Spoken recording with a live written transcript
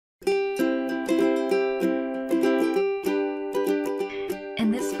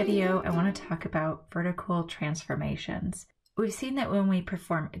video, I want to talk about vertical transformations. We've seen that when we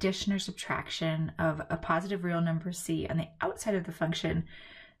perform addition or subtraction of a positive real number c on the outside of the function,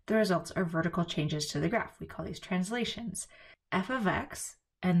 the results are vertical changes to the graph. We call these translations. F of x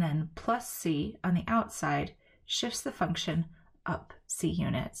and then plus c on the outside shifts the function up c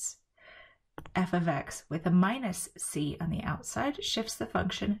units. F of x with a minus c on the outside shifts the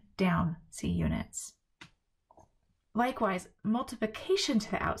function down c units. Likewise, multiplication to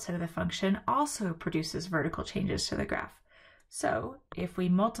the outside of the function also produces vertical changes to the graph. So if we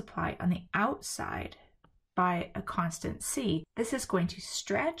multiply on the outside by a constant c, this is going to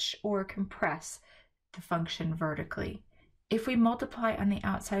stretch or compress the function vertically. If we multiply on the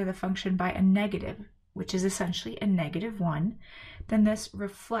outside of the function by a negative, which is essentially a -1, then this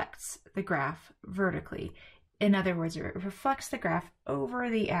reflects the graph vertically. In other words, it reflects the graph over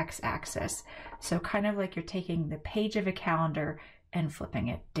the x-axis. So kind of like you're taking the page of a calendar and flipping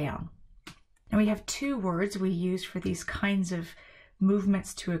it down. And we have two words we use for these kinds of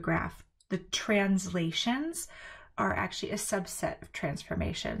movements to a graph. The translations are actually a subset of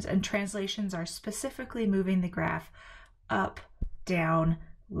transformations, and translations are specifically moving the graph up, down,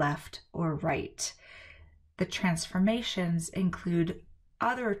 left, or right. The transformations include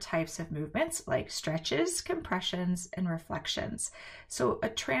other types of movements like stretches, compressions, and reflections. So a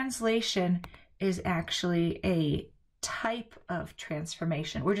translation is actually a type of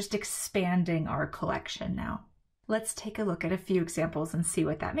transformation. We're just expanding our collection now. Let's take a look at a few examples and see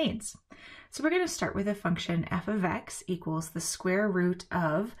what that means. So we're going to start with a function f of x equals the square root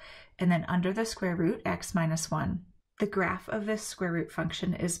of, and then under the square root, x minus 1. The graph of this square root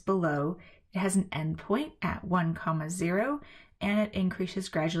function is below. It has an endpoint at 1, 0, and it increases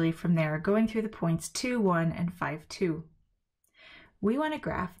gradually from there, going through the points 2, 1, and 5, 2. We want to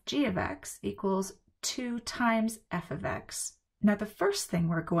graph g of x equals 2 times f of x. Now the first thing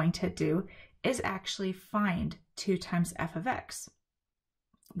we're going to do is actually find 2 times f of x.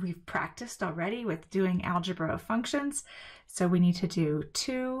 We've practiced already with doing algebra of functions, so we need to do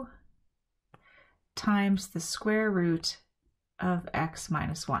 2 times the square root of x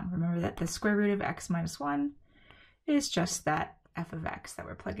minus 1. Remember that the square root of x minus 1 is just that f of x that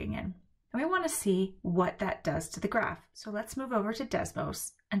we're plugging in. And we want to see what that does to the graph. So let's move over to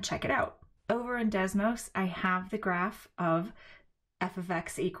Desmos and check it out. Over in Desmos, I have the graph of f of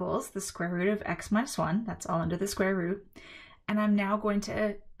x equals the square root of x minus 1. That's all under the square root. And I'm now going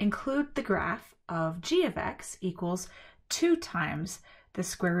to include the graph of g of x equals 2 times the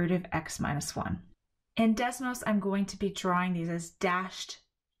square root of x minus 1. In Desmos, I'm going to be drawing these as dashed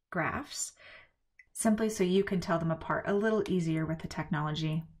graphs, simply so you can tell them apart a little easier with the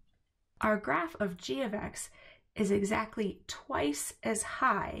technology. Our graph of g of x is exactly twice as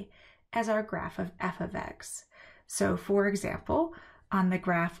high as our graph of f of x. So for example, on the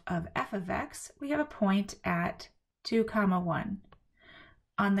graph of f of x, we have a point at 2, 1.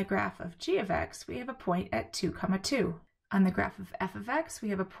 On the graph of g of x, we have a point at 2, 2. On the graph of f of x, we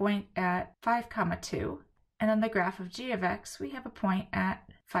have a point at 5, 2. And on the graph of g of x, we have a point at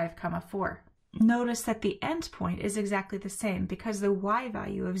 5, 4. Notice that the endpoint is exactly the same because the y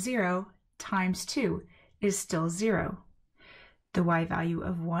value of 0 times 2 is still 0. The y value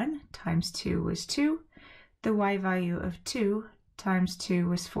of 1 times 2 was 2. The y value of 2 times 2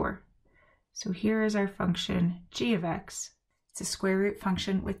 was 4. So here is our function g of x. It's a square root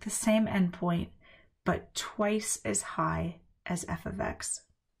function with the same endpoint, but twice as high as f of x.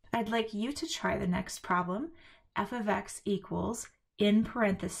 I'd like you to try the next problem. F of x equals, in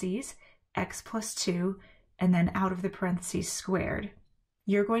parentheses, x plus 2, and then out of the parentheses squared.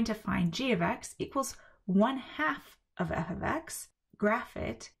 You're going to find g of x equals 1/2 of f of x, graph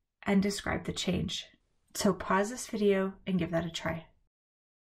it, and describe the change. So pause this video and give that a try.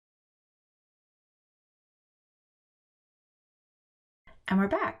 And we're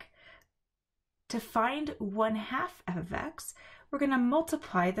back. To find 1/2 f of x, we're going to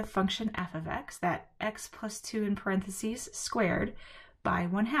multiply the function f of x, that x plus 2 in parentheses squared, by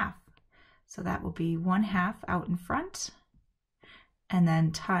 1/2. So that will be 1/2 out in front, and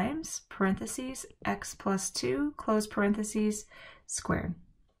then times parentheses x plus 2, close parentheses, squared.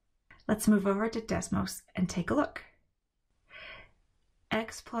 Let's move over to Desmos and take a look.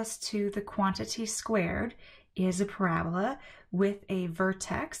 X plus 2, the quantity squared, is a parabola with a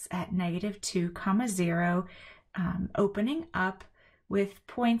vertex at -2, 0, opening up with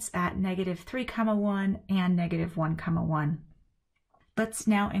points at -3, 1 and -1, 1. Let's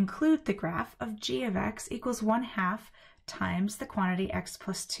now include the graph of g of x equals 1/2 times the quantity x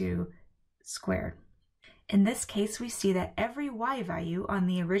plus 2 squared. In this case, we see that every y value on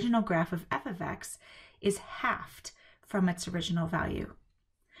the original graph of f of x is halved from its original value.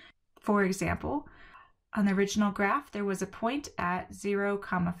 For example, on the original graph, there was a point at 0,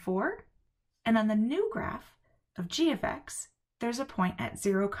 4, and on the new graph of g of x, there's a point at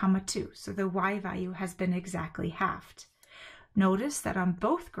 0, 2, so the y value has been exactly halved. Notice that on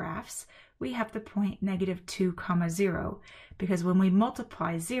both graphs, we have the point -2, 0, because when we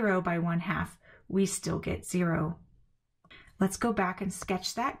multiply 0 by 1/2, we still get 0. Let's go back and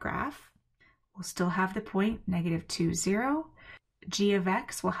sketch that graph. We'll still have the point -2, 0. G of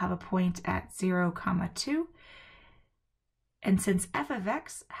x will have a point at 0, 2. And since f of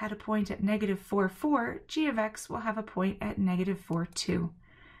x had a point at -4, 4, g of x will have a point at -4, 2.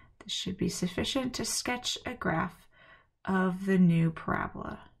 This should be sufficient to sketch a graph of the new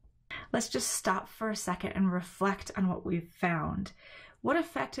parabola. Let's just stop for a second and reflect on what we've found. What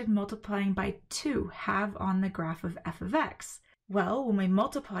effect did multiplying by 2 have on the graph of f of x? Well, when we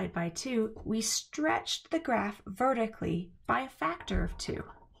multiplied by 2, we stretched the graph vertically by a factor of 2.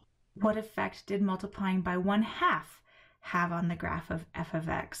 What effect did multiplying by 1/2 have on the graph of f of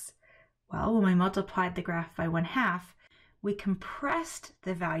x? Well, when we multiplied the graph by 1/2, we compressed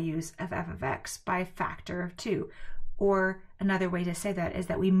the values of f of x by a factor of 2. Or another way to say that is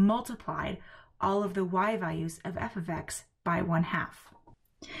that we multiplied all of the y values of f of x by 1/2.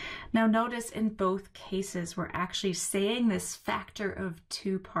 Now notice in both cases we're actually saying this factor of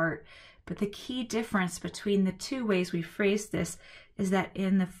 2 part, but the key difference between the two ways we phrased this is that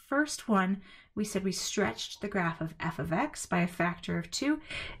in the first one we said we stretched the graph of f of x by a factor of 2,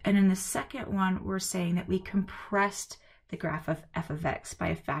 and in the second one we're saying that we compressed the graph of f of x by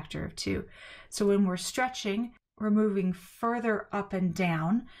a factor of 2. So when we're stretching, we're moving further up and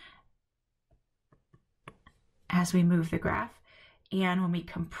down as we move the graph. And when we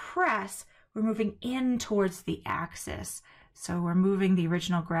compress, we're moving in towards the axis. So we're moving the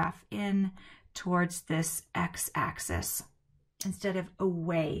original graph in towards this x-axis instead of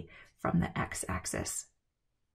away from the x-axis.